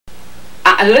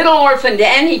little orphan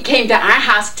Annie came to our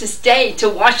house to stay, to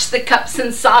wash the cups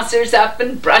and saucers up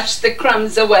and brush the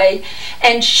crumbs away,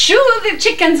 and shoo the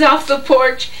chickens off the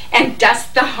porch, and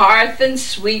dust the hearth and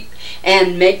sweep,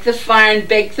 and make the fire and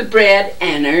bake the bread,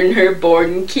 and earn her board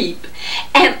and keep.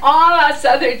 And all us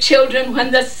other children,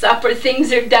 when the supper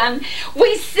things are done,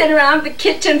 we sit around the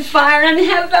kitchen fire and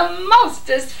have the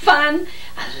mostest fun,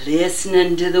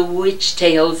 a-listening to the witch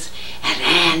tales that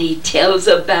Annie tells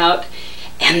about.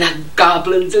 And the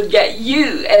goblins will get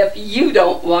you if you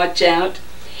don't watch out.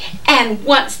 And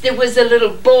once there was a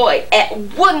little boy that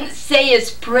wouldn't say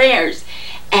his prayers.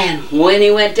 And when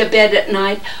he went to bed at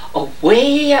night,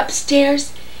 away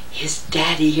upstairs, his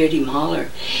daddy heard him holler,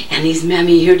 and his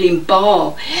mammy heard him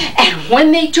bawl. And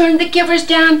when they turned the covers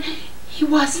down, he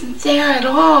wasn't there at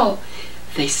all.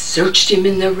 They searched him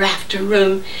in the rafter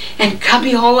room and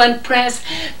cubbyhole and press.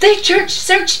 They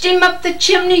searched him up the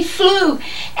chimney flue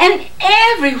and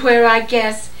everywhere, I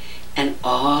guess. And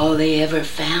all they ever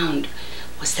found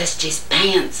was just his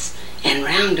pants and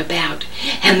roundabout.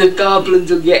 And the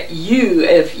goblins will get you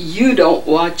if you don't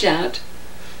watch out.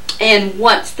 And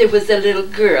once there was a little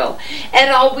girl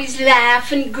that always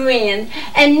laugh and grin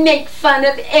and make fun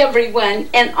of everyone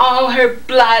and all her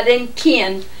blood and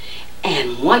kin.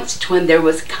 And once when there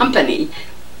was company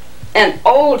and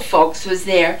old folks was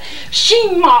there, she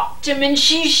mocked him and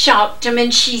she shocked him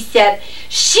and she said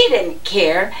she didn't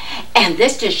care. And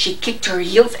this as she kicked her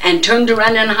heels and turned to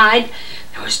run and hide,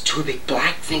 there was two big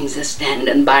black things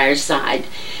a-standing by her side.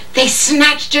 They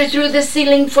snatched her through the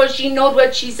ceiling, for she knowed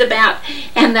what she's about,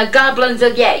 and the goblins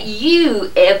will get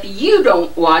you if you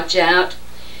don't watch out.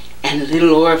 And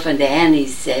little orphan Annie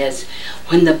says,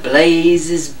 when the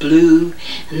blaze is blue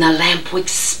and the lamp wick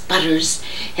sputters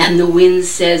and the wind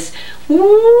says,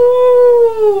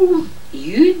 "Woo!"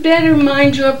 you'd better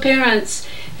mind your parents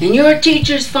and your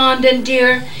teachers fond and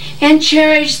dear, and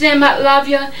cherish them that love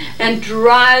you, and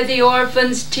dry the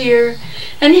orphan's tear,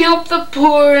 and help the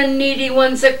poor and needy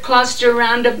ones that cluster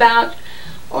round about,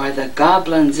 or the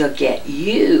goblins will get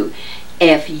you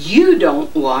if you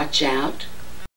don't watch out.